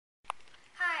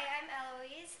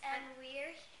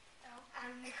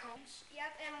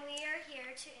Yep, and we are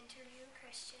here to interview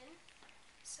Christian.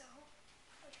 So,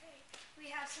 okay,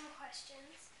 we have some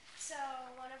questions. So,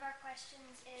 one of our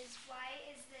questions is, why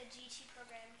is the GT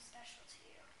program special to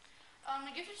you? The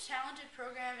Gifted Talented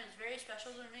program is very special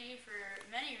to me for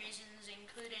many reasons,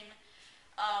 including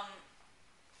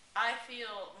I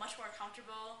feel much more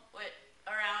comfortable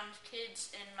around kids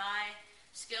in my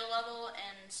skill level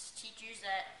and teachers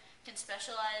that can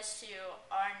specialize to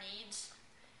our needs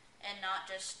and not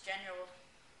just general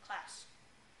class.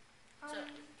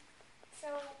 So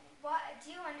what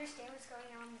do you understand what's going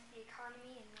on with the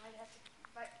economy and why they have to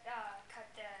cut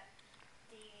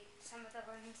some of the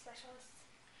learning specialists?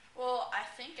 Well, I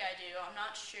think I do. I'm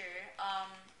not sure.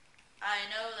 I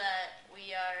know that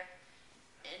we are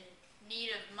in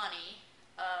need of money.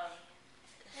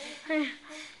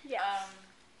 Yes.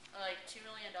 Like $2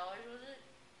 million, was it?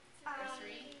 Or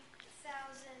three?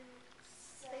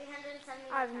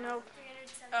 370. I have no.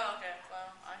 370. Oh, okay.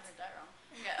 Well, I heard that wrong.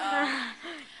 Yeah.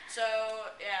 So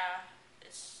yeah,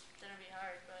 it's gonna be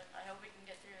hard, but I hope we can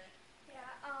get through it. Yeah.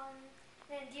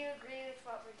 Then do you agree with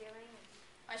what we're doing?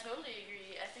 I totally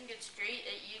agree. I think it's great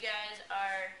that you guys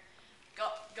are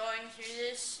going through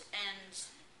this and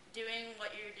doing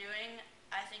what you're doing.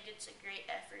 I think it's a great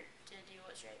effort to do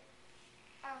what's right.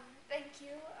 Thank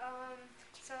you.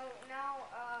 So now,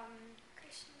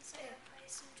 Christian's gonna play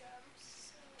some drums.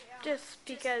 So, yeah. Just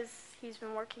because he's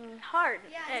been working hard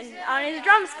and he's on really his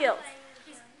drum good. skills. Playing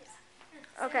his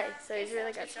drums. Okay, so he's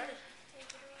really good. Get started. Take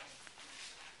it away.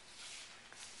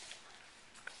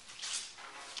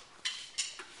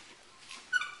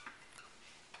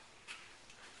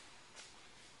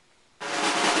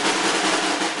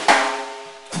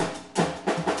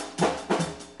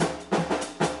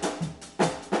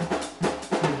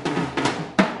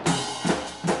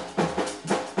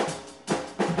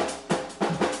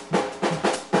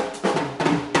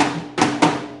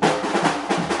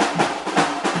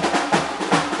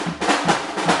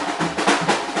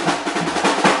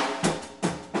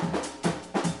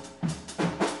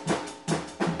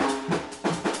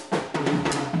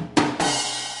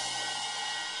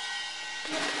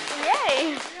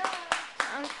 Yay!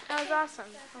 That was awesome.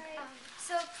 That's right.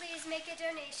 So please make a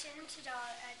donation to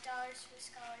at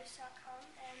dollarsforscholars.com.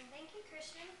 And thank you,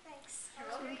 Christian. Thanks. You're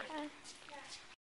welcome. Okay.